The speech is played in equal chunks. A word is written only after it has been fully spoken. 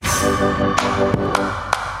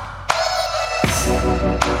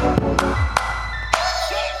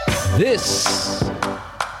This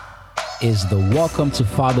is the Welcome to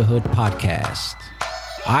Fatherhood podcast.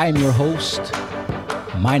 I am your host.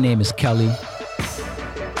 My name is Kelly.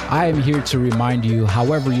 I am here to remind you,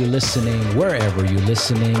 however you're listening, wherever you're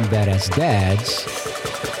listening, that as dads,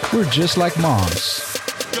 we're just like moms,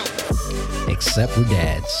 except we're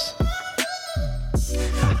dads.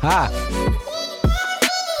 Ha.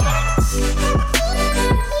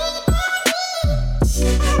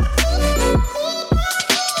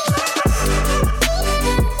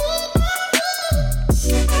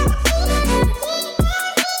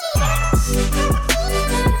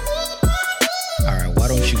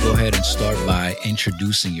 Start by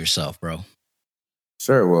introducing yourself, bro.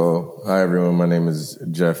 Sure. Well, hi, everyone. My name is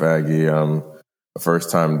Jeff Aggie. I'm a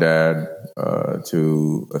first-time dad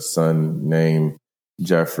to a son named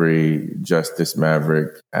Jeffrey Justice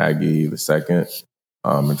Maverick Aggie II.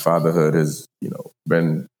 And fatherhood has,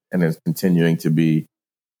 been and is continuing to be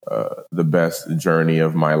the best journey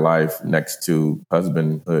of my life next to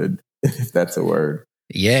husbandhood, if that's a word.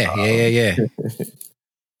 Yeah.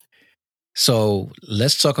 So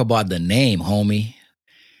let's talk about the name, homie.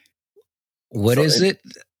 What is it?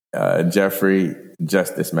 Jeffrey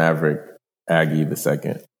Justice Maverick Aggie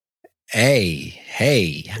II.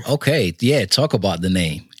 Hey. Okay. Yeah. Talk about the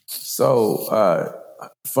name. So,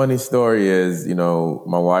 funny story is,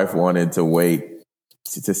 my wife wanted to wait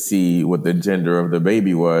to see what the gender of the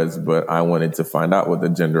baby was, but I wanted to find out what the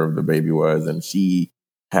gender of the baby was. And she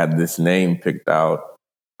had this name picked out.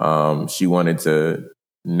 She wanted to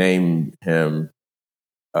name him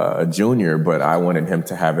Junior, but I wanted him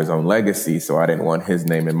to have his own legacy, so I didn't want his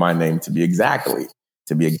name and my name to be exactly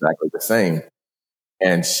the same.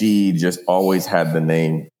 And she just always had the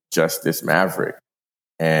name Justice Maverick.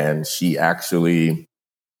 And she actually,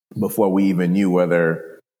 before we even knew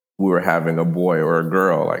whether we were having a boy or a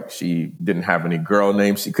girl, like she didn't have any girl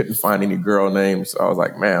names. She couldn't find any girl names. So I was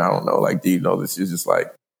like, man, I don't know. Like, do you know this? She's just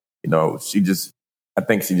like, I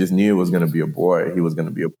think she just knew it was going to be a boy. He was going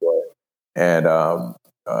to be a boy. And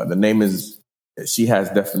the name she has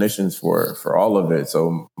definitions for all of it.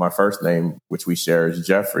 So my first name, which we share, is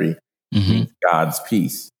Jeffrey, means God's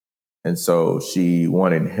peace. And so she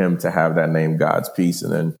wanted him to have that name, God's peace.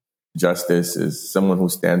 And then Justice is someone who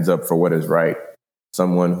stands up for what is right,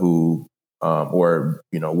 someone who,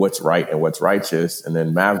 what's right and what's righteous. And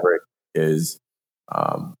then Maverick is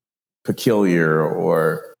peculiar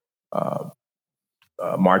or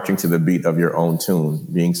marching to the beat of your own tune,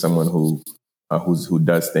 being someone who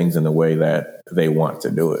does things in the way that they want to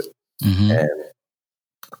do it.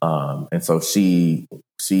 And so she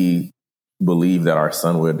believed that our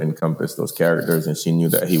son would encompass those characters, and she knew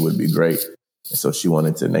that he would be great. And so she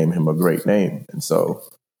wanted to name him a great name. And so,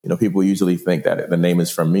 people usually think that the name is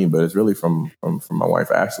from me, but it's really from my wife,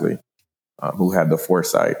 Ashley, who had the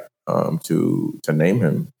foresight to name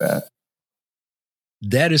him that.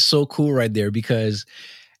 That is so cool right there, because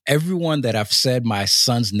everyone that I've said my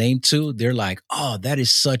son's name to, they're like, oh, that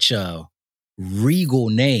is such a regal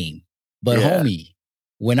name. But homie,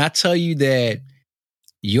 when I tell you that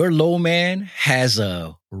your low man has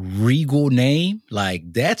a regal name, like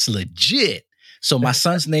that's legit. So my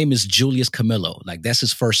son's name is Julius Camillo. Like that's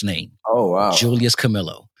his first name. Oh, wow. Julius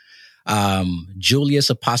Camillo. Julius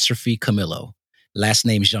apostrophe Camillo. Last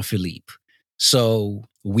name is Jean-Philippe. So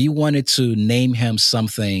we wanted to name him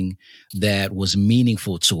something that was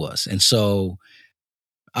meaningful to us. And so,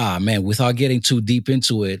 without getting too deep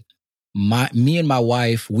into it, me and my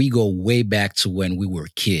wife, we go way back to when we were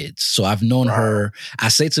kids. So I've known her. I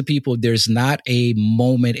say to people, there's not a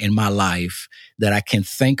moment in my life that I can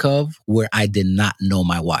think of where I did not know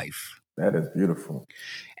my wife. That is beautiful.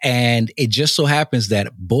 And it just so happens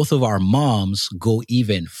that both of our moms go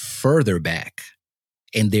even further back.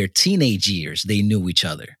 In their teenage years, they knew each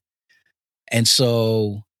other. And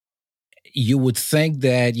so you would think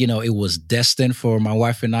that, it was destined for my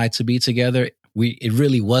wife and I to be together. It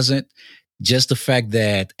really wasn't. Just the fact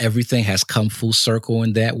that everything has come full circle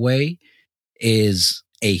in that way is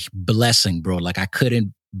a blessing, bro. Like I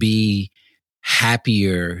couldn't be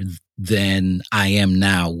happier than I am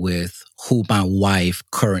now with who my wife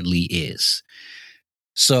currently is.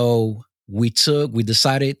 So we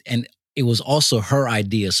decided, and it was also her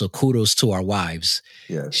idea. So kudos to our wives.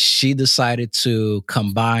 Yes. She decided to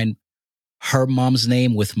combine her mom's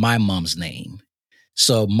name with my mom's name.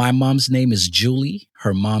 So my mom's name is Julie.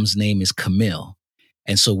 Her mom's name is Camille.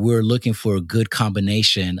 And so we're looking for a good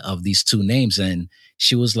combination of these two names. And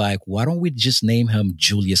she was like, why don't we just name him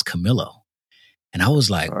Julius Camillo? And I was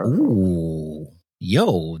like, ooh,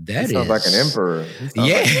 Yo, He that sounds like an is, emperor.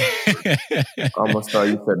 yeah. I almost thought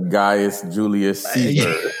you said Gaius Julius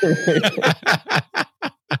Caesar.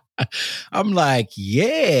 I'm like,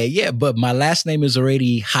 yeah, but my last name is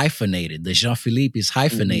already hyphenated. The Jean-Philippe is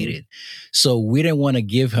hyphenated. So we didn't want to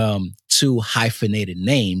give him two hyphenated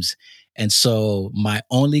names. And so my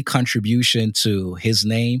only contribution to his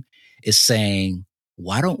name is saying,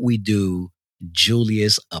 why don't we do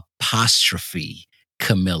Julius apostrophe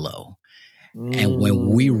Camillo? And when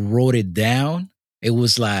we wrote it down, it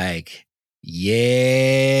was like,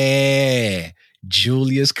 yeah,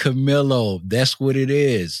 Julius Camillo. That's what it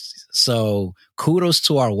is. So kudos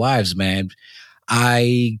to our wives, man.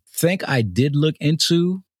 I think I did look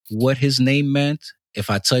into what his name meant. If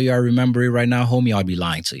I tell you I remember it right now, homie, I'll be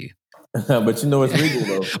lying to you. But you know it's regal,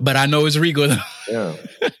 though. But I know it's regal, though. Yeah.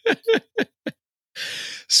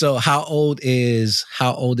 So how old is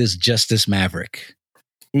Justice Maverick?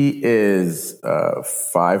 He is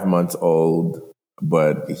 5 months old,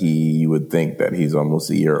 but you would think that he's almost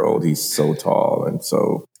a year old. He's so tall and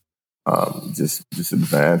so just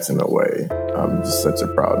advanced in a way. I'm just such a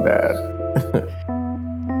proud dad.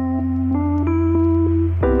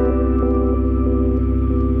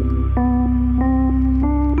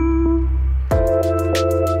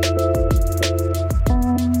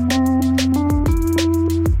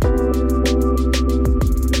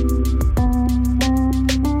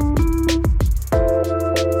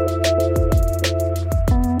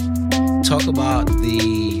 Talk about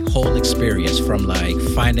the whole experience from like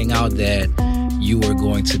finding out that you were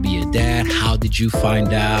going to be a dad. How did you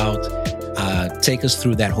find out? Take us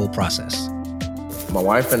through that whole process. My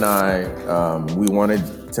wife and I, we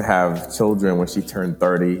wanted to have children when she turned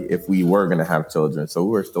 30 if we were going to have children. So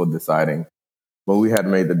we were still deciding. But we had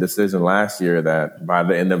made the decision last year that by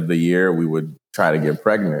the end of the year, we would try to get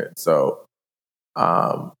pregnant. So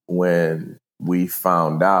when we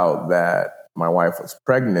found out that my wife was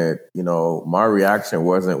pregnant, my reaction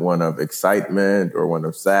wasn't one of excitement or one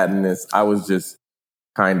of sadness. I was just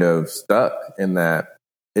kind of stuck in that,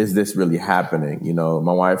 is this really happening?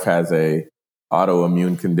 My wife has a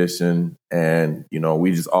autoimmune condition and,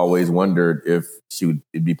 we just always wondered if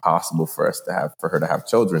it'd be possible for her to have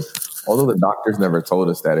children. Although the doctors never told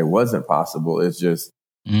us that it wasn't possible. It's just,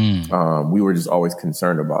 we were just always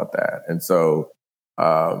concerned about that. And so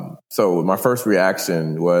my first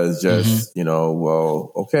reaction was just,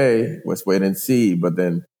 well, okay, let's wait and see. But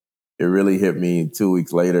then it really hit me 2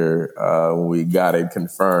 weeks later when we got it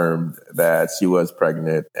confirmed that she was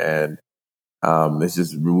pregnant. And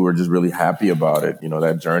we were just really happy about it.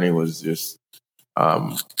 That journey was just,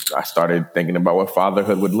 I started thinking about what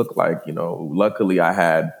fatherhood would look like. Luckily I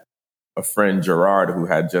had a friend, Gerard, who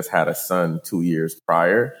had just had a son 2 years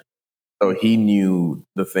prior. So he knew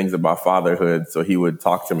the things about fatherhood. So he would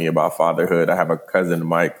talk to me about fatherhood. I have a cousin,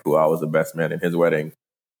 Mike, who I was the best man in his wedding,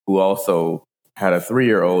 who also had a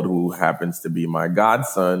 3-year-old who happens to be my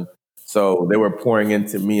godson. So they were pouring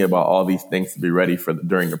into me about all these things to be ready for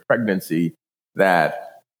during the pregnancy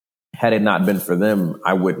that had it not been for them,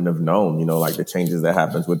 I wouldn't have known, like the changes that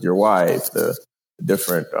happens with your wife, the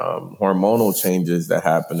different hormonal changes that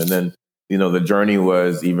happen. And then the journey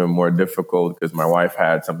was even more difficult because my wife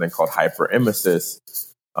had something called hyperemesis,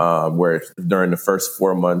 where during the first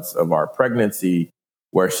 4 months of our pregnancy,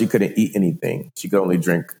 where she couldn't eat anything. She could only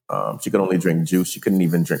drink juice. She couldn't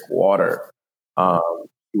even drink water.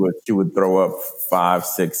 She would throw up 5,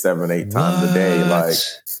 6, 7, 8 times a day. Like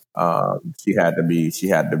she had to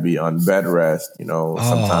be on bed rest.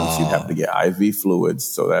 Sometimes she'd have to get IV fluids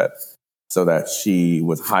so that she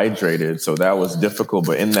was hydrated. So that was difficult.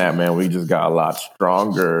 But in that, man, we just got a lot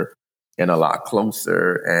stronger and a lot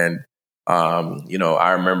closer. And,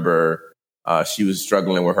 I remember she was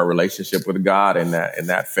struggling with her relationship with God in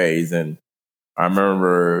that phase. And I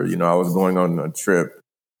remember, I was going on a trip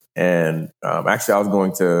and actually I was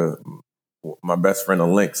going to my best friend,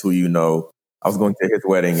 Lynx, who I was going to his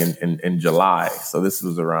wedding in July. So this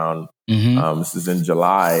was around, this is in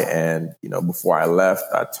July. And, before I left,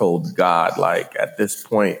 I told God, like, at this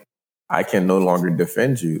point, I can no longer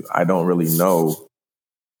defend you. I don't really know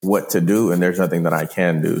what to do. And there's nothing that I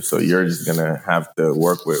can do. So you're just going to have to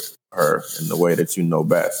work with her in the way that you know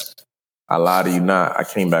best. I lie to you not. I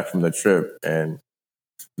came back from the trip and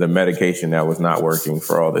the medication that was not working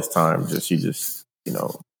for all this time, she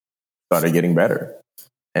started getting better.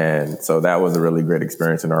 And so that was a really great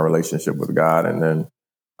experience in our relationship with God. And then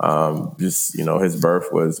his birth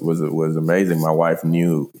was amazing. My wife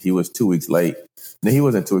knew he was 2 weeks late. No, he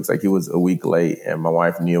wasn't 2 weeks late. He was a week late. And my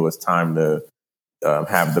wife knew it was time to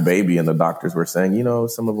have the baby. And the doctors were saying,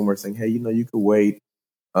 some of them were saying, hey, you could wait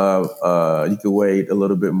you could wait a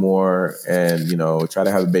little bit more and, try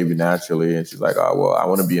to have a baby naturally. And she's like, oh, well, I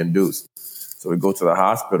want to be induced. So we go to the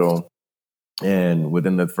hospital, and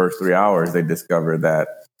within the first 3 hours, they discovered that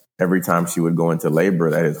every time she would go into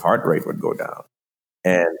labor, that his heart rate would go down.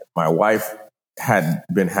 And my wife had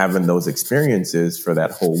been having those experiences for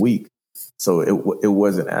that whole week. So it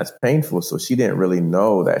wasn't as painful. So she didn't really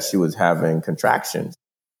know that she was having contractions.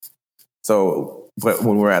 So, but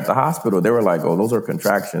when we're at the hospital, they were like, oh, those are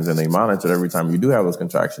contractions. And they monitored every time you do have those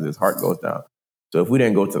contractions, his heart goes down. So if we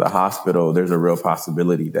didn't go to the hospital, there's a real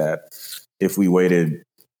possibility that if we waited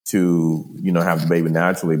to, have the baby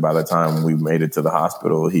naturally, by the time we made it to the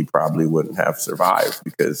hospital, he probably wouldn't have survived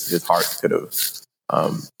because his heart could have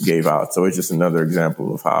gave out. So it's just another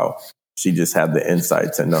example of how she just had the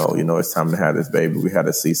insight to know, it's time to have this baby. We had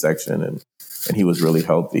a C-section and he was really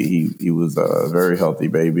healthy. He was a very healthy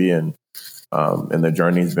baby. And the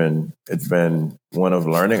journey's been one of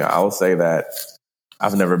learning. I will say that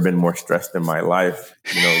I've never been more stressed in my life,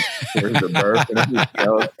 towards the birth and everything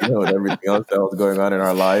else, everything else that was going on in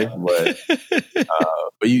our life.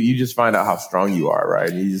 But you just find out how strong you are,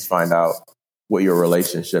 right? You just find out what your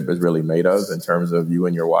relationship is really made of in terms of you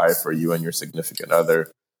and your wife or you and your significant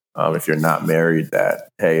other. If you're not married, that,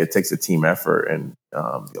 hey, it takes a team effort and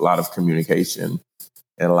a lot of communication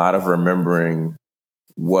and a lot of remembering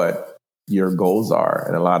what your goals are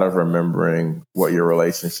and a lot of remembering what your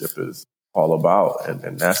relationship is all about.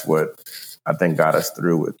 And that's what I think got us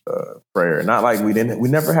through with prayer. Not like we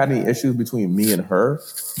never had any issues between me and her,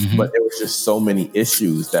 but there was just so many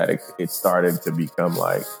issues that it started to become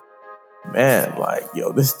like, man, like,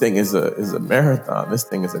 yo, this thing is a marathon. This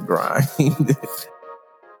thing is a grind.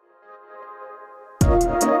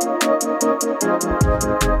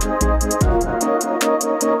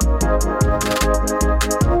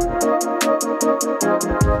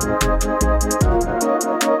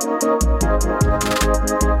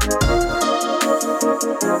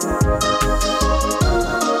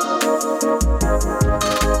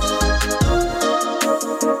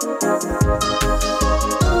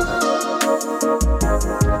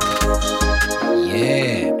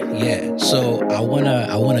 Yeah. So I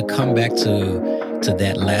wanna come back to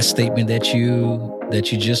that last statement that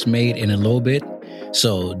you just made in a little bit.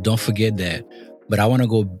 So don't forget that. But I want to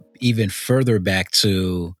go even further back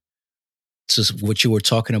to what you were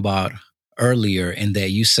talking about earlier, in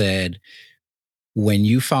that you said when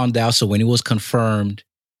you found out, so when it was confirmed,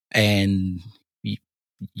 and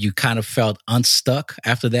you kind of felt unstuck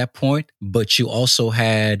after that point, but you also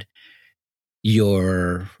had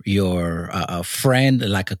your friend,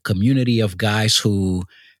 like a community of guys who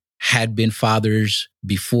had been fathers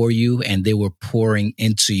before you, and they were pouring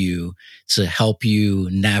into you to help you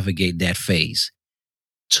navigate that phase.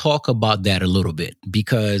 Talk about that a little bit,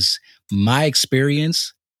 because my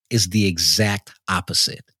experience is the exact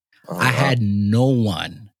opposite. I had no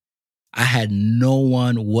one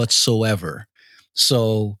whatsoever.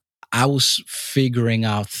 So I was figuring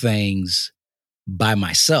out things by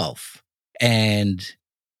myself. And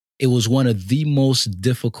it was one of the most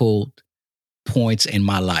difficult points in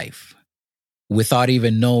my life, without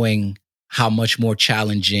even knowing how much more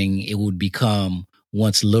challenging it would become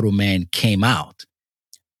once little man came out.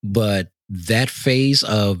 But that phase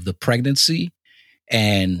of the pregnancy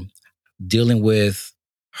and dealing with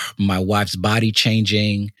my wife's body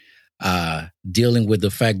changing, dealing with the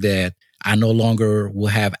fact that I no longer will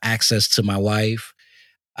have access to my wife.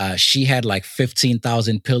 She had like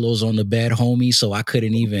 15,000 pillows on the bed, homie, so I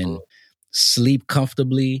couldn't even sleep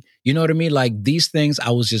comfortably. You know what I mean? Like, these things,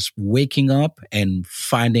 I was just waking up and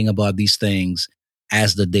finding about these things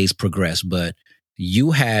as the days progressed. But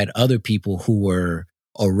you had other people who were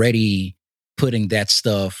already putting that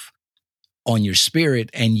stuff on your spirit,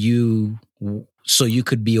 and so you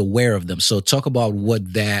could be aware of them. So talk about what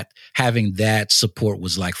having that support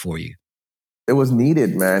was like for you. It was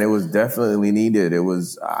needed, man. It was definitely needed.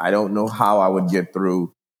 I don't know how I would get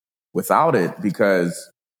through without it, because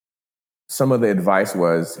some of the advice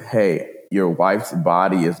was, hey, your wife's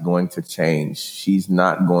body is going to change. She's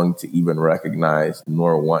not going to even recognize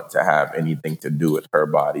nor want to have anything to do with her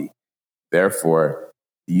body. Therefore,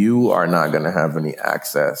 you are not going to have any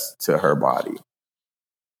access to her body.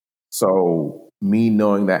 So me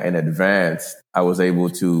knowing that in advance, I was able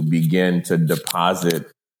to begin to deposit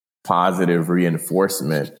positive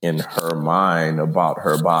reinforcement in her mind about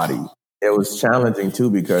her body. It was challenging too,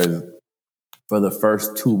 because for the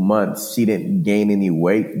first 2 months, she didn't gain any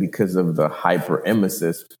weight because of the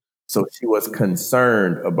hyperemesis. So she was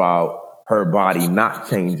concerned about her body not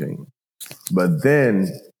changing. But then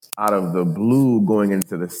out of the blue, going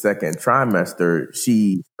into the second trimester,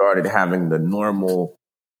 she started having the normal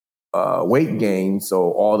weight gain.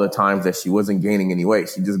 So all the times that she wasn't gaining any weight,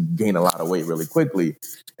 she just gained a lot of weight really quickly.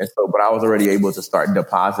 And so, but I was already able to start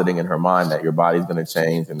depositing in her mind that your body's going to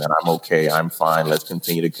change and that I'm okay, I'm fine. Let's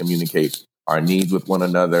continue to communicate our needs with one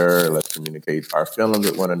another. Let's communicate our feelings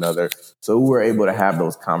with one another. So we were able to have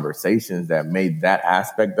those conversations that made that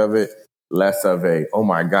aspect of it less of a, oh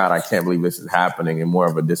my God, I can't believe this is happening, and more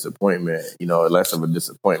of a disappointment, less of a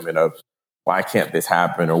disappointment of, why can't this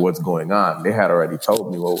happen, or what's going on? They had already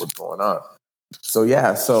told me what was going on. So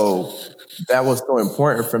that was so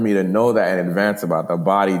important for me to know that in advance about the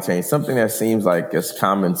body change, something that seems like it's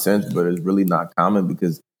common sense, but is really not common,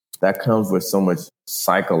 because that comes with so much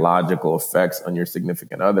psychological effects on your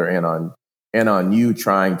significant other and on you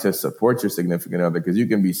trying to support your significant other. Because you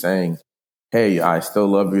can be saying, hey, I still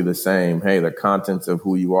love you the same. Hey, the contents of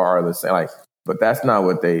who you are the same. But that's not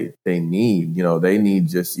what they need. They need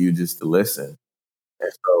just you just to listen.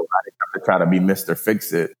 And so I didn't have to try to be Mr.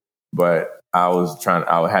 Fix It, but I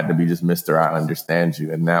had to be just Mr. I understand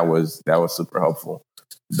you. And that was super helpful.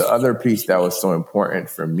 The other piece that was so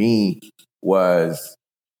important for me was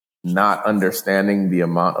not understanding the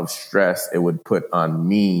amount of stress it would put on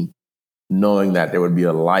me, knowing that there would be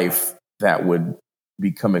a life that would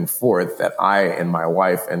be coming forth that I and my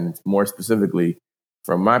wife, and more specifically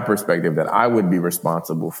from my perspective, that I would be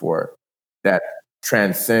responsible for, that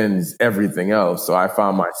transcends everything else. So I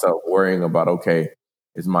found myself worrying about, okay,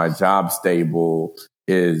 is my job stable?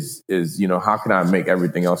 Is how can I make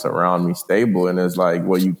everything else around me stable? And it's like,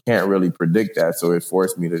 well, you can't really predict that. So it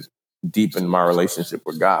forced me to deepen my relationship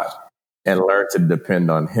with God and learn to depend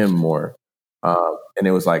on Him more. And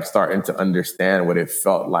it was like starting to understand what it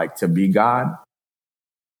felt like to be God,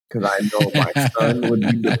 because I know my son would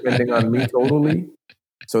be depending on me totally.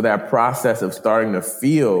 So that process of starting to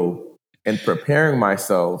feel and preparing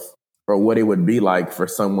myself for what it would be like for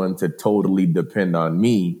someone to totally depend on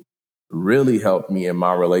me really helped me in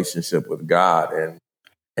my relationship with God, and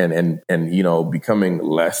becoming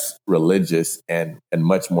less religious and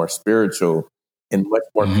much more spiritual and much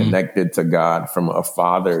more connected to God from a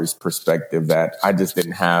father's perspective that I just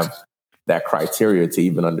didn't have that criteria to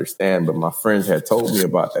even understand. But my friends had told me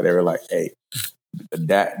about that. They were like, hey,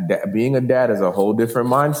 being a dad is a whole different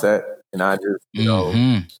mindset. And I just,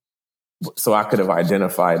 so I could have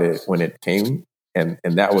identified it when it came. And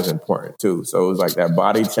that was important too. So it was like that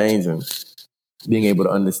body change and being able to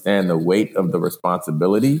understand the weight of the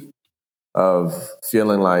responsibility of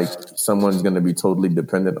feeling like someone's going to be totally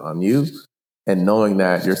dependent on you, and knowing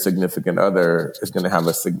that your significant other is going to have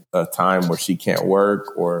a time where she can't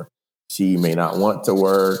work, or she may not want to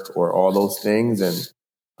work, or all those things. And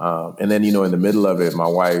then, in the middle of it, my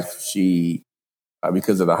wife, she,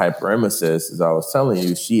 because of the hyperemesis, as I was telling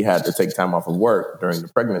you, she had to take time off of work during the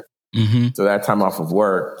pregnancy. So that time off of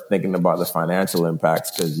work, thinking about the financial impacts,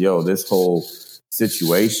 because this whole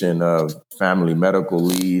situation of family medical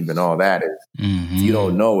leave and all that is, if you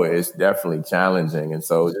don't know it, it's definitely challenging. And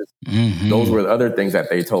so those were the other things that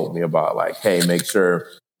they told me about, like, hey, make sure,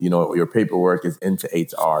 your paperwork is into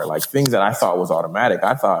HR, like things that I thought was automatic.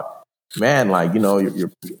 I thought, man, like,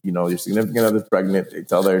 your significant other's pregnant, they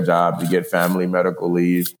tell their job, you get family medical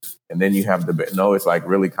leave, and then you have it's like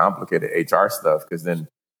really complicated HR stuff. Because then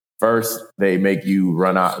first they make you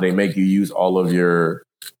use all of your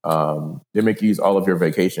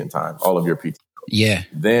vacation time, all of your PTO. Yeah.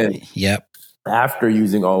 Then after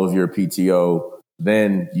using all of your PTO,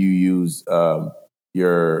 then you use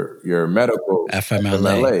your medical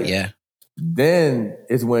FMLA. Yeah. Then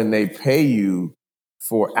is when they pay you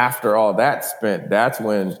for, after all that's spent, that's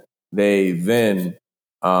when they then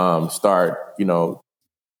start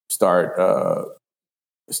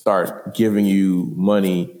giving you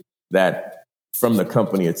money that from the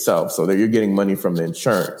company itself, so that you're getting money from the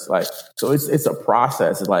insurance. Like, so it's a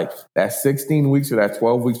process. It's like that 16 weeks or that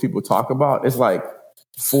 12 weeks people talk about. It's like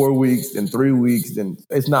 4 weeks and 3 weeks, and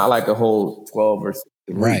it's not like a whole 12 or 16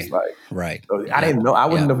 weeks. Like, right. So I didn't know. I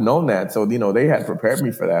wouldn't have known that. So they had prepared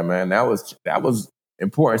me for that, man. That was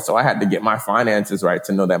important. So I had to get my finances right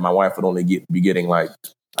to know that my wife would only be getting, like,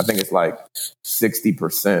 I think it's like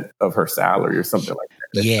 60% of her salary or something like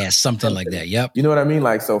that. Yeah, something like that. Yep. You know what I mean?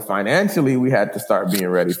 Like, so financially, we had to start being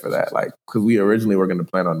ready for that. Like, because we originally were going to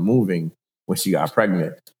plan on moving when she got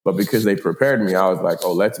pregnant. But because they prepared me, I was like,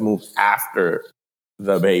 oh, let's move after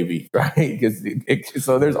the baby, right? Because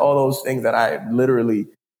so there's all those things that I literally,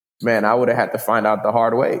 man, I would have had to find out the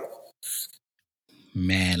hard way.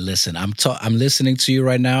 Man, listen, I'm listening to you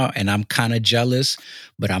right now, and I'm kind of jealous,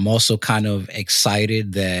 but I'm also kind of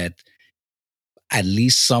excited that at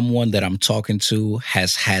least someone that I'm talking to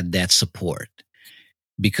has had that support.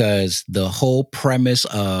 Because the whole premise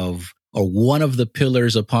of or one of the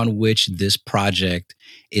pillars upon which this project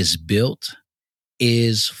is built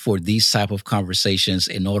is for these type of conversations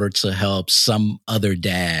in order to help some other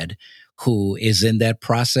dad who is in that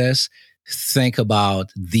process think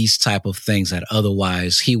about these type of things that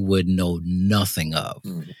otherwise he would know nothing of.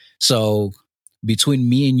 So between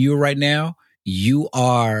me and you right now, you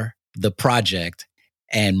are the project,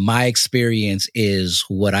 and my experience is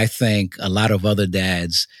what I think a lot of other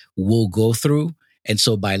dads will go through. And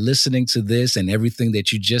so by listening to this and everything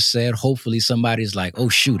that you just said, hopefully somebody's like, oh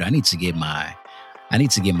shoot, I need to get my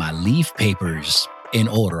leave papers in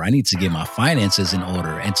order. I need to get my finances in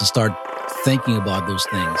order, and to start thinking about those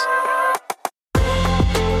things.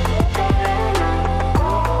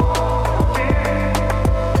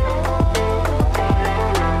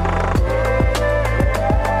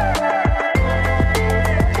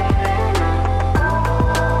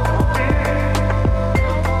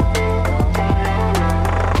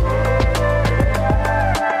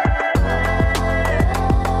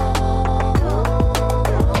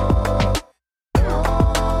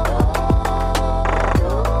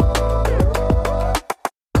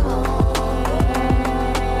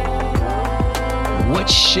 What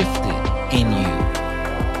shifted in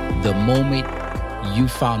you the moment you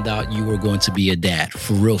found out you were going to be a dad?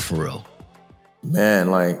 For real, for real. Man,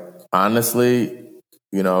 like, honestly,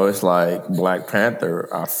 it's like Black Panther.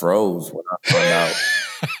 I froze when I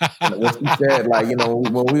found out. What she said, like,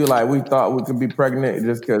 when we thought we could be pregnant,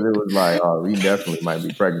 just because it was like, oh, we definitely might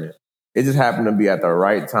be pregnant. It just happened to be at the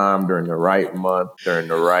right time, during the right month, during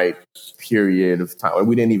the right period of time.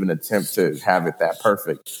 We didn't even attempt to have it that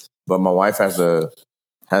perfect. But my wife has a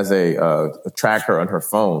tracker on her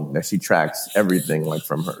phone that she tracks everything, like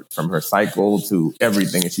from her cycle to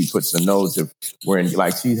everything, and she puts the notes if we're in,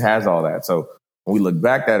 like, she has all that. So when we look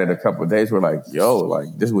back at it a couple of days, we're like, yo, like,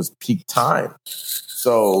 this was peak time.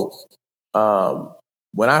 So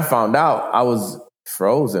when I found out, I was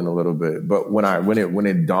frozen a little bit. But when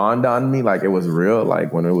it dawned on me, like, it was real,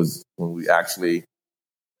 like when we actually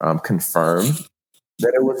confirmed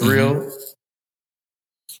that it was real,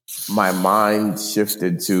 my mind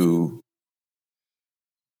shifted to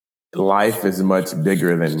life is much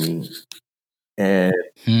bigger than me. And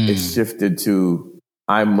it shifted to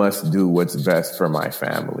I must do what's best for my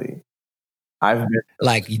family. I've been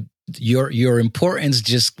like your importance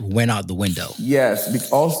just went out the window.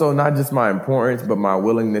 Yes. Also, not just my importance, but my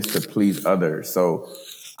willingness to please others. So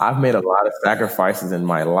I've made a lot of sacrifices in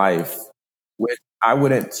my life, which I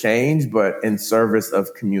wouldn't change, but in service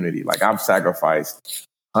of community. Like, I've sacrificed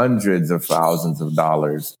hundreds of thousands of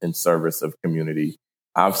dollars in service of community.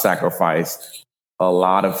 I've sacrificed a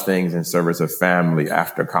lot of things in service of family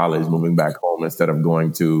after college, moving back home instead of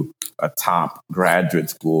going to a top graduate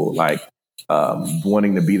school, like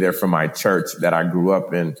wanting to be there for my church that I grew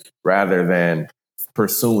up in rather than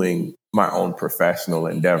pursuing my own professional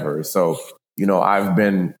endeavors. So, I've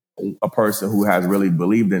been a person who has really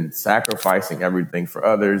believed in sacrificing everything for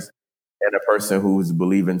others, and a person who's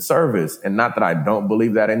believed in service. And not that I don't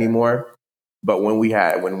believe that anymore, but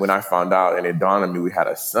when I found out and it dawned on me we had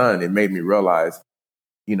a son, it made me realize,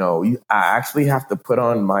 I actually have to put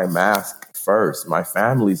on my mask first, my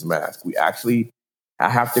family's mask. I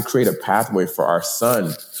have to create a pathway for our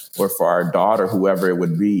son or for our daughter, whoever it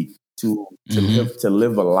would be, to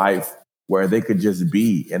live a life where they could just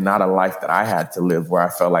be, and not a life that I had to live where I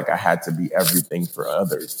felt like I had to be everything for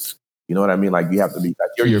others. You know what I mean? Like, you have to be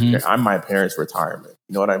like, I'm my parents' retirement.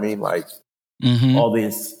 You know what I mean? Like, all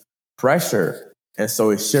this pressure. And so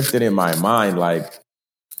it shifted in my mind, like,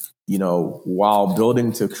 while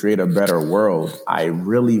building to create a better world, I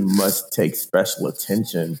really must take special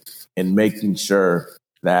attention in making sure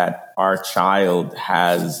that our child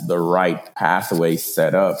has the right pathway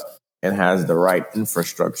set up and has the right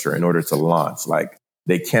infrastructure in order to launch. Like,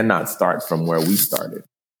 they cannot start from where we started.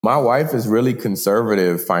 My wife is really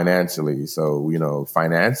conservative financially. So,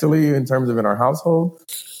 financially, in terms of in our household,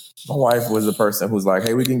 my wife was the person who's like,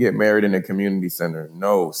 hey, we can get married in a community center.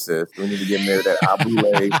 No, sis, we need to get married at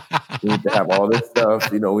Abule. We need to have all this stuff.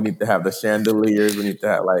 We need to have the chandeliers. We need to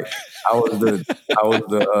have, like, I was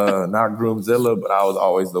the not groomzilla, but I was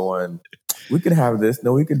always the one. We could have this.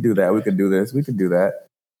 No, we could do that. We could do this. We could do that.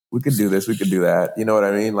 We could do this. We could do that. You know what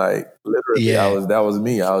I mean? Like, literally, that was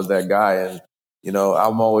me. I was that guy. And,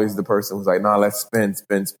 I'm always the person who's like, nah, let's spend.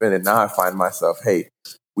 And now I find myself, hey,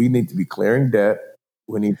 we need to be clearing debt.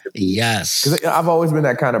 We need to be, yes. Because I've always been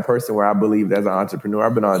that kind of person where I believe, as an entrepreneur,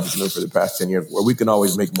 I've been an entrepreneur for the past 10 years, where we can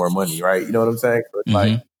always make more money, right? You know what I'm saying? So it's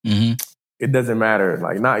like, it doesn't matter.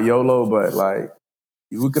 Like, not YOLO, but like,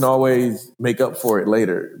 we can always make up for it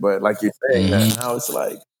later. But like you're saying, now it's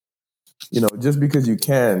like, just because you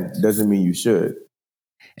can doesn't mean you should.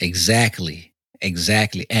 Exactly.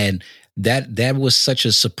 And that was such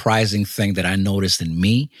a surprising thing that I noticed in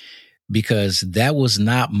me, because that was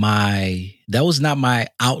not my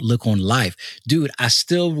outlook on life. Dude, I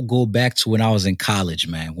still go back to when I was in college,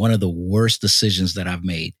 man. One of the worst decisions that I've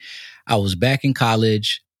made. I was back in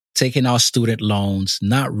college, taking out student loans,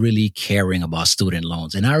 not really caring about student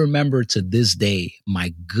loans. And I remember to this day,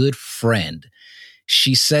 my good friend,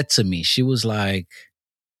 she said to me, she was like,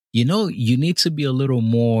 you need to be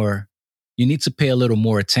you need to pay a little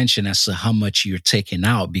more attention as to how much you're taking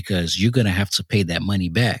out, because you're going to have to pay that money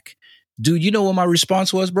back. Dude, you know what my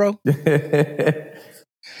response was, bro?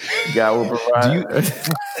 God will provide.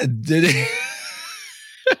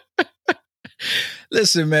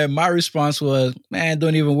 Listen, man, my response was, man,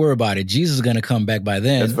 don't even worry about it. Jesus is going to come back by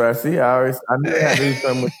then. That's what I see. I knew it had to do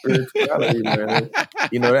something with spirituality, man.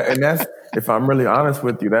 And that's, if I'm really honest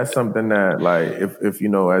with you, that's something that, like, if as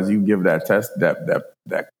you give that test,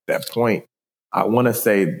 that point, I want to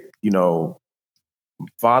say,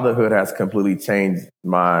 fatherhood has completely changed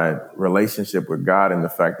my relationship with God, and the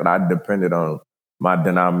fact that I depended on my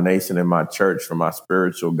denomination and my church for my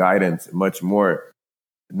spiritual guidance much more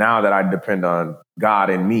now that I depend on God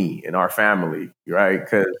and me and our family, right?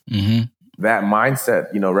 Because that mindset,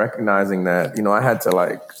 recognizing that, I had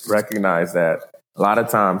to recognize that a lot of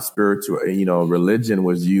times spiritual, religion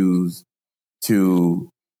was used to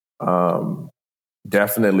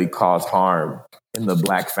definitely cause harm in the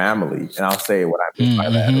Black family. And I'll say what I mean by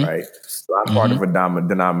that, right? So I'm part of a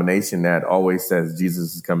denomination that always says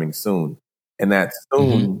Jesus is coming soon. And that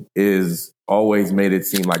soon is always made it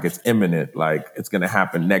seem like it's imminent, like it's going to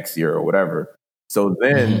happen next year or whatever. So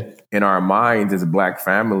then in our minds as Black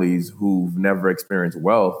families who've never experienced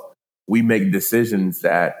wealth, we make decisions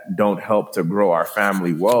that don't help to grow our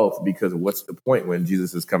family wealth, because what's the point when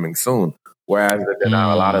Jesus is coming soon? Whereas a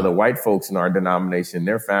lot of the white folks in our denomination,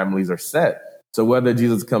 their families are set. So whether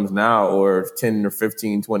Jesus comes now or 10 or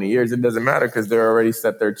 15, 20 years, it doesn't matter, because they're already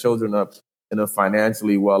set their children up in a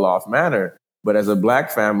financially well-off manner. But as a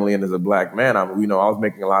Black family and as a Black man, I was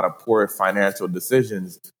making a lot of poor financial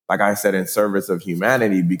decisions, like I said, in service of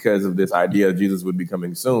humanity, because of this idea Jesus would be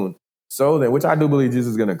coming soon. So then, which I do believe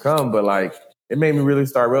Jesus is going to come, but it made me really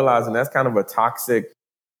start realizing that's kind of a toxic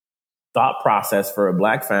thought process for a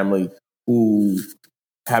Black family who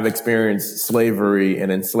have experienced slavery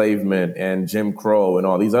and enslavement and Jim Crow and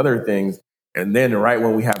all these other things. And then right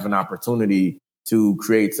when we have an opportunity to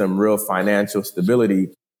create some real financial stability,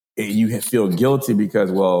 you feel guilty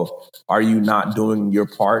because, well, are you not doing your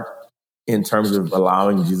part in terms of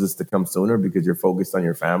allowing Jesus to come sooner because you're focused on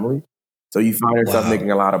your family? So you find yourself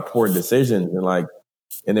making a lot of poor decisions,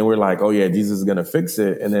 and then we're like, oh yeah, Jesus is going to fix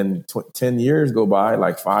it. And then 10 years go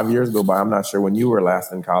by, 5 years go by. I'm not sure when you were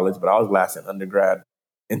last in college, but I was last in undergrad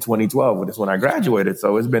in 2012, which is when I graduated.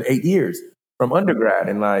 So it's been 8 years from undergrad.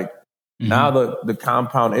 And now the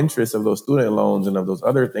compound interest of those student loans and of those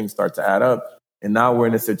other things start to add up. And now we're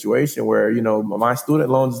in a situation where, my student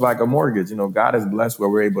loans is like a mortgage. God is blessed where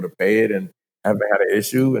we're able to pay it and haven't had an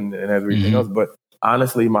issue and everything else. But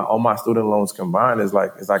honestly, all my student loans combined is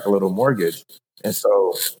it's like a little mortgage. And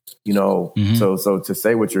so, so to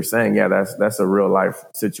say what you're saying, yeah, that's a real life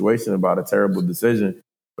situation about a terrible decision.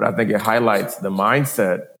 But I think it highlights the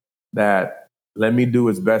mindset that let me do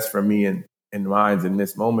what's best for me and mine in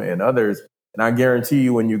this moment and others. And I guarantee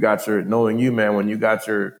you, when you got when you got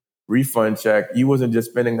your refund check, you wasn't just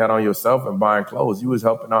spending that on yourself and buying clothes. You was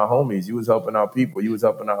helping out homies. You was helping out people. You was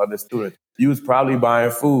helping out other students. You was probably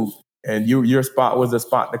buying food, and your spot was the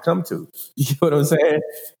spot to come to. You know what I'm saying?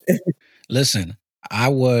 Listen, I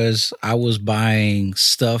was buying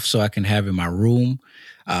stuff so I can have in my room.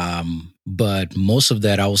 But most of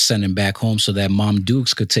that I was sending back home so that Mom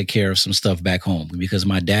Dukes could take care of some stuff back home, because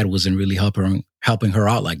my dad wasn't really helping her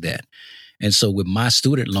out like that. And so with my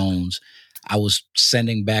student loans, I was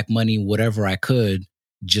sending back money, whatever I could,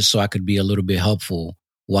 just so I could be a little bit helpful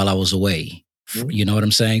while I was away. You know what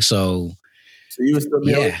I'm saying? So you were still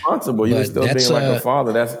being responsible. You were still being like a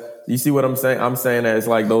father. You see what I'm saying? I'm saying that it's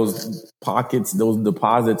like those pockets, those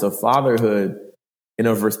deposits of fatherhood and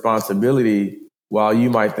of responsibility. While you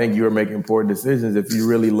might think you were making poor decisions, if you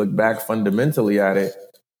really look back fundamentally at it,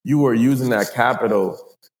 you were using that capital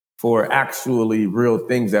for actually real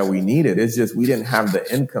things that we needed. It's just we didn't have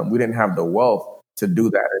the income. We didn't have the wealth to do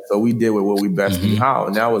that. And so we did with what we best knew how.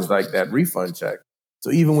 And that was like that refund check.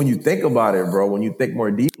 So even when you think about it, bro, when you think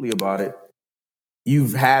more deeply about it,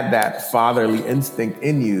 you've had that fatherly instinct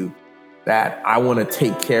in you that I want to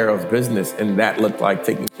take care of business. And that looked like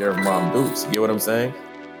taking care of Mom Dukes. You get what I'm saying?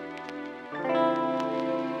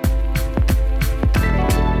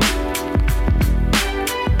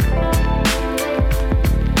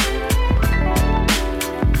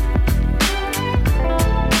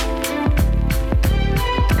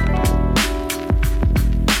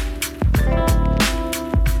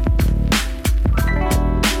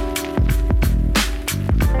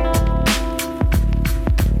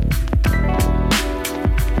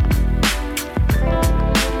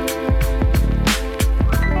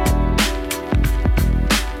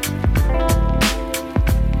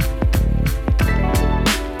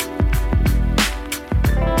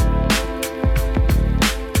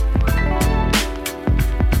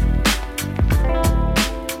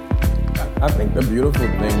 I think the beautiful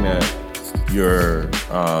thing that you're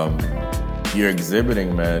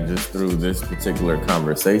exhibiting, man, just through this particular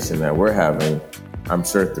conversation that we're having, I'm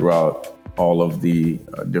sure throughout all of the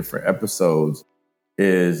different episodes,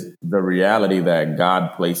 is the reality that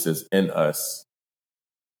God places in us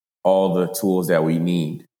all the tools that we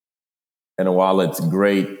need. And while it's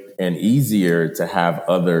great and easier to have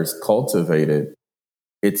others cultivated,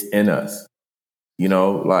 it's in us. You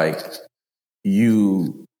know, like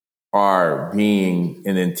you are being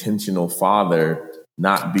an intentional father,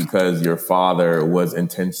 not because your father was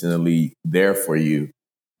intentionally there for you,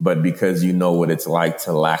 but because you know what it's like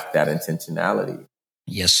to lack that intentionality.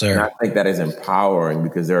 Yes, And sir. I think that is empowering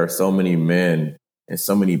because there are so many men and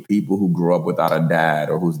so many people who grew up without a dad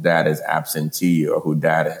or whose dad is absentee or whose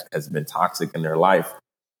dad has been toxic in their life.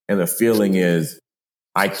 And the feeling is,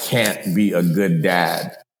 I can't be a good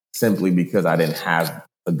dad simply because I didn't have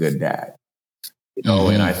a good dad. You know,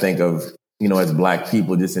 and I think of, you know, as Black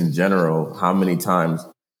people, just in general, how many times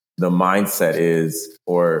the mindset is,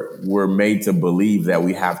 or we're made to believe that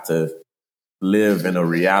we have to live in a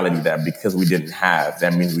reality that because we didn't have,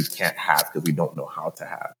 that means we can't have because we don't know how to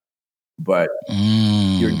have. But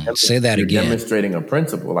Say that you're again. demonstrating a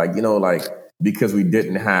principle, like, you know, like because we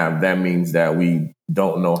didn't have, that means that we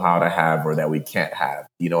don't know how to have or that we can't have.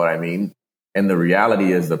 You know what I mean? And the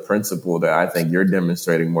reality is the principle that I think you're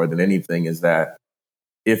demonstrating more than anything is that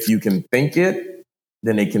if you can think it,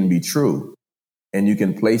 then it can be true. And you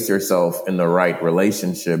can place yourself in the right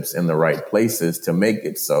relationships in the right places to make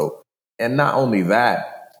it so. And not only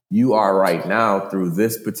that, you are right now through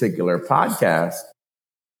this particular podcast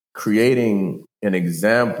creating an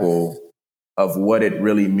example of what it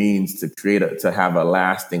really means to to have a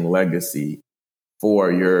lasting legacy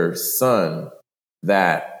for your son,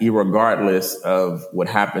 that regardless of what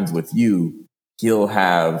happens with you, he'll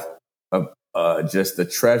have just a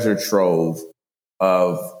treasure trove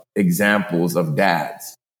of examples of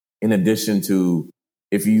dads. In addition to,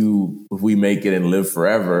 if we make it and live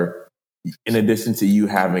forever, in addition to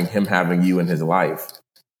him having you in his life,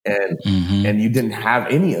 and you didn't have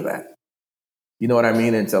any of that. You know what I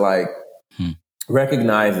mean? And to like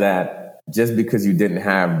recognize that just because you didn't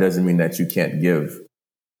have doesn't mean that you can't give.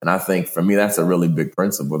 And I think for me, that's a really big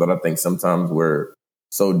principle that I think sometimes we're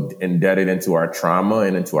so indebted into our trauma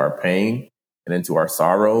and into our pain and into our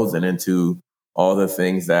sorrows and into all the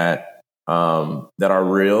things that that are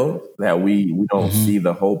real, that we don't see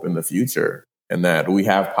the hope in the future, and that we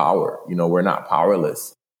have power. You know, we're not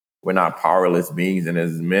powerless. We're not powerless beings. And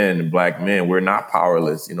as men, Black men, we're not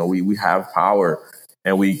powerless. You know, we have power,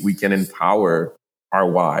 and we can empower our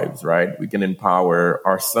wives, right? We can empower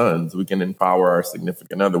our sons. We can empower our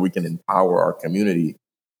significant other. We can empower our community.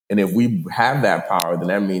 And if we have that power, then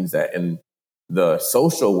that means that in the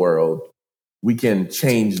social world, we can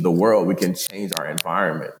change the world. We can change our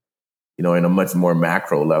environment, you know, in a much more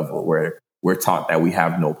macro level where we're taught that we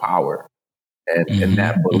have no power. And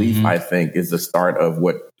that belief, I think, is the start of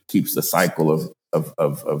what keeps the cycle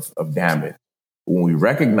of damage. When we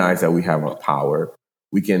recognize that we have a power,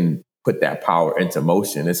 we can put that power into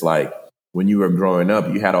motion. It's like when you were growing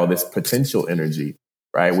up, you had all this potential energy,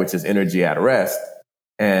 right? Which is energy at rest.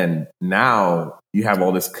 And now you have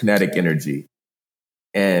all this kinetic energy,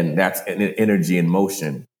 and that's an energy in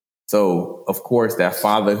motion. So, of course, that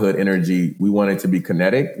fatherhood energy, we want it to be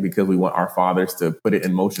kinetic because we want our fathers to put it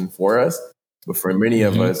in motion for us. But for many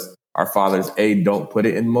of us, our fathers, A, don't put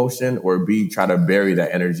it in motion, or B, try to bury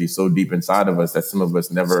that energy so deep inside of us that some of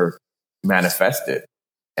us never manifest it.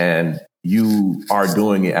 And you are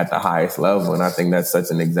doing it at the highest level. And I think that's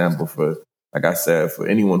such an example for, like I said, for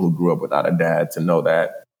anyone who grew up without a dad, to know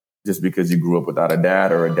that just because you grew up without a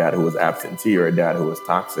dad, or a dad who was absentee, or a dad who was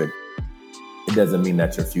toxic, it doesn't mean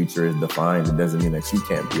that your future is defined. It doesn't mean that you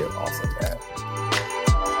can't be an awesome dad.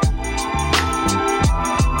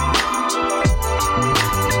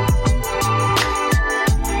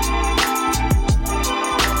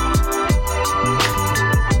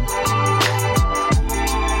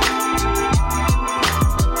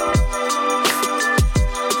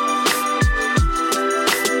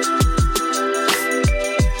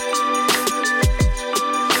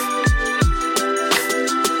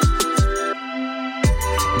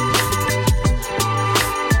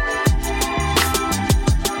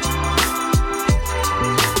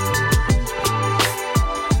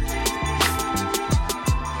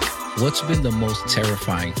 What's been the most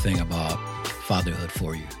terrifying thing about fatherhood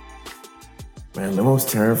for you? Man, the most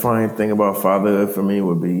terrifying thing about fatherhood for me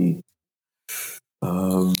would be,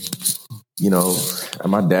 you know,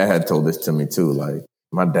 and my dad had told this to me too, like,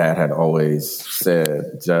 my dad had always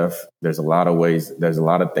said, Jeff, there's a lot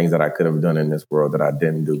of things that I could have done in this world that I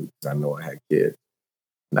didn't do because I know I had kids.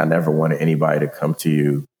 And I never wanted anybody to come to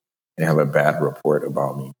you and have a bad report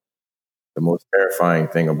about me. The most terrifying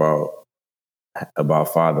thing about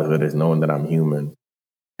fatherhood is knowing that I'm human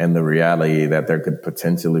and the reality that there could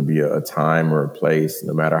potentially be a time or a place,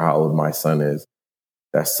 no matter how old my son is,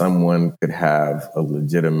 that someone could have a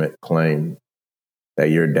legitimate claim that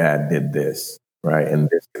your dad did this, right? And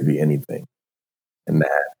this could be anything. And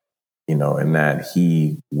that, and that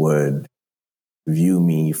he would view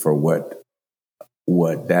me for what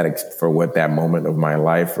that moment of my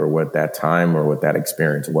life or what that time or what that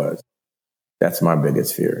experience was. That's my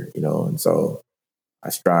biggest fear, and so I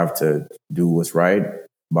strive to do what's right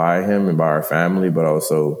by him and by our family, but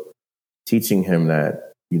also teaching him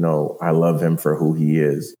that, I love him for who he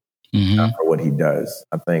is, not for what he does.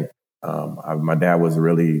 I think my dad was a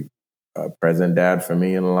really present dad for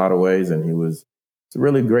me in a lot of ways, and he was a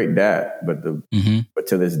really great dad. But but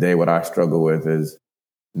to this day, what I struggle with is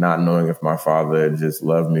not knowing if my father just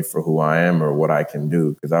loved me for who I am or what I can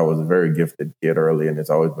do, because I was a very gifted kid early, and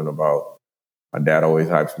it's always been about, my dad always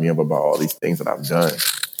hypes me up about all these things that I've done.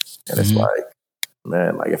 And it's like,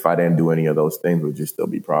 man, like if I didn't do any of those things, would you still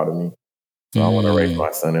be proud of me? So I want to raise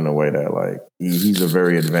my son in a way that like, he's a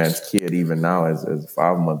very advanced kid even now as a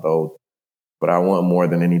 5-month-old. But I want more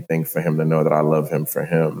than anything for him to know that I love him for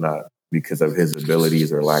him, not because of his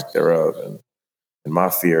abilities or lack thereof. And my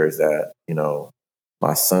fear is that,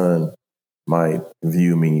 my son might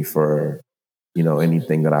view me for,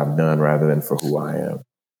 anything that I've done rather than for who I am.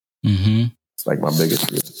 It's like my biggest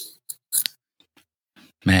fear.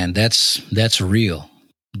 Man, that's real.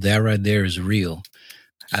 That right there is real.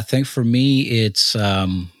 I think for me, it's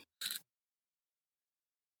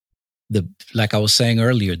like I was saying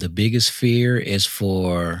earlier, the biggest fear is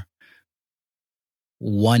for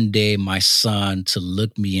one day my son to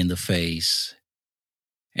look me in the face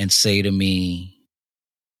and say to me,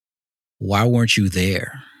 "Why weren't you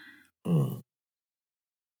there?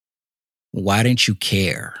 Why didn't you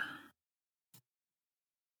care?"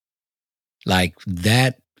 Like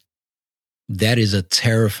that is a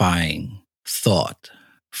terrifying thought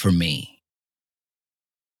for me.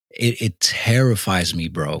 It terrifies me,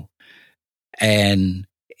 bro. And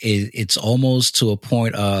it's almost to a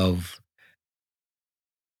point of,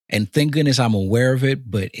 and thank goodness I'm aware of it,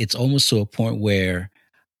 but it's almost to a point where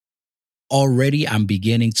already I'm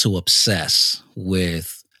beginning to obsess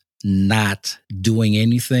with not doing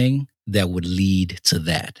anything that would lead to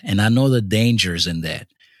that. And I know the dangers in that.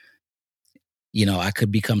 I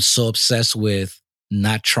could become so obsessed with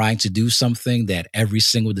not trying to do something that every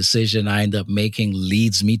single decision I end up making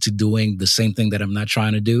leads me to doing the same thing that I'm not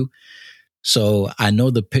trying to do. So I know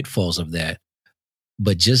the pitfalls of that.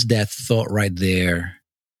 But just that thought right there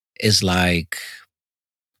is like,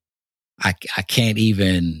 I can't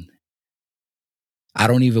even, I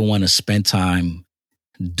don't even want to spend time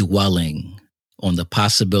dwelling on the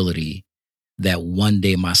possibility that one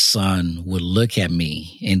day my son would look at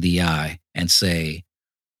me in the eye and say,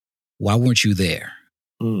 "Why weren't you there?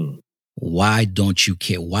 Why don't you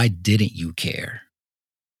care? Why didn't you care?"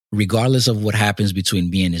 Regardless of what happens between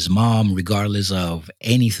me and his mom, regardless of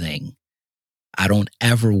anything, I don't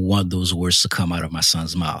ever want those words to come out of my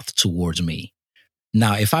son's mouth towards me.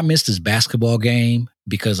 Now, if I missed this basketball game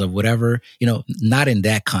because of whatever, not in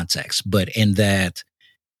that context, but in that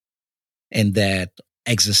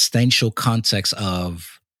existential context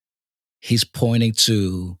of he's pointing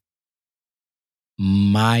to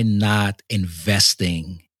my not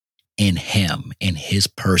investing in him, in his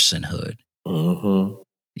personhood.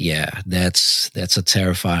 Yeah, that's a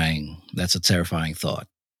terrifying thought.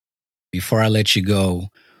 Before I let you go,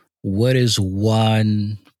 what is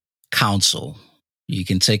one counsel, you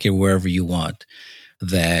can take it wherever you want,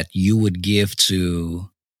 that you would give to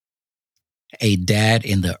a dad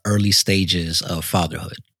in the early stages of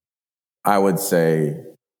fatherhood? I would say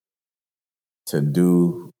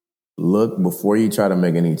to look before you try to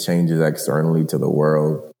make any changes externally to the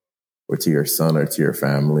world or to your son or to your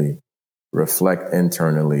family, reflect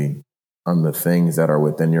internally on the things that are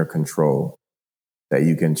within your control that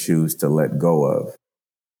you can choose to let go of,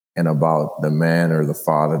 and about the man or the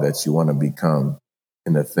father that you want to become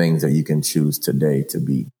and the things that you can choose today to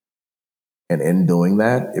be. And in doing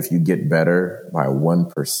that, if you get better by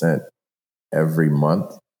 1% every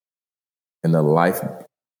month in the life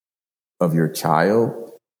of your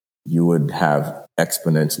child, you would have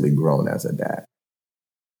exponentially grown as a dad.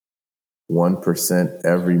 1%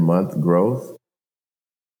 every month growth,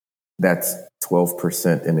 that's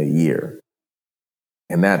 12% in a year.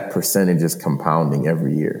 And that percentage is compounding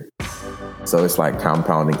every year. So it's like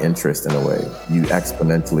compounding interest in a way. You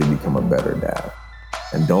exponentially become a better dad.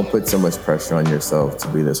 And don't put so much pressure on yourself to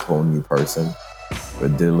be this whole new person,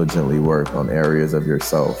 but diligently work on areas of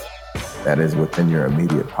yourself that is within your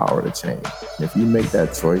immediate power to change. And if you make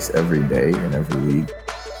that choice every day and every week,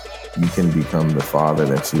 you can become the father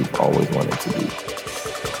that you've always wanted to be.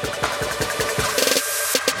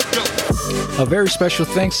 A very special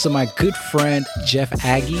thanks to my good friend, Jeff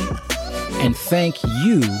Agee, and thank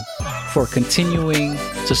you for continuing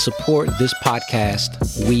to support this podcast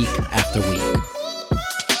week after week.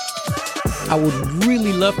 I would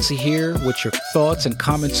really love to hear what your thoughts and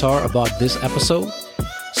comments are about this episode.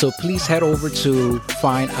 So please head over to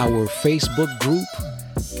find our Facebook group.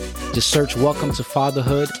 Just search Welcome to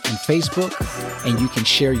Fatherhood on Facebook, and you can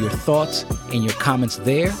share your thoughts and your comments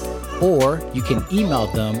there, or you can email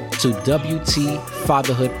them to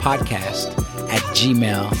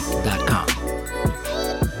wtfatherhoodpodcast@gmail.com.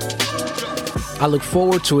 I look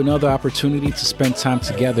forward to another opportunity to spend time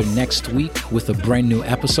together next week with a brand new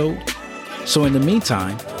episode. So in the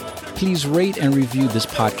meantime, please rate and review this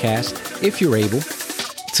podcast if you're able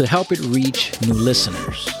to help it reach new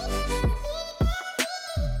listeners.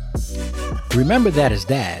 Remember that as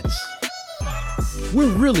dads, we're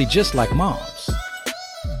really just like moms,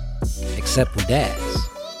 except we're dads.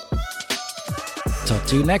 Talk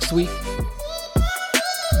to you next week.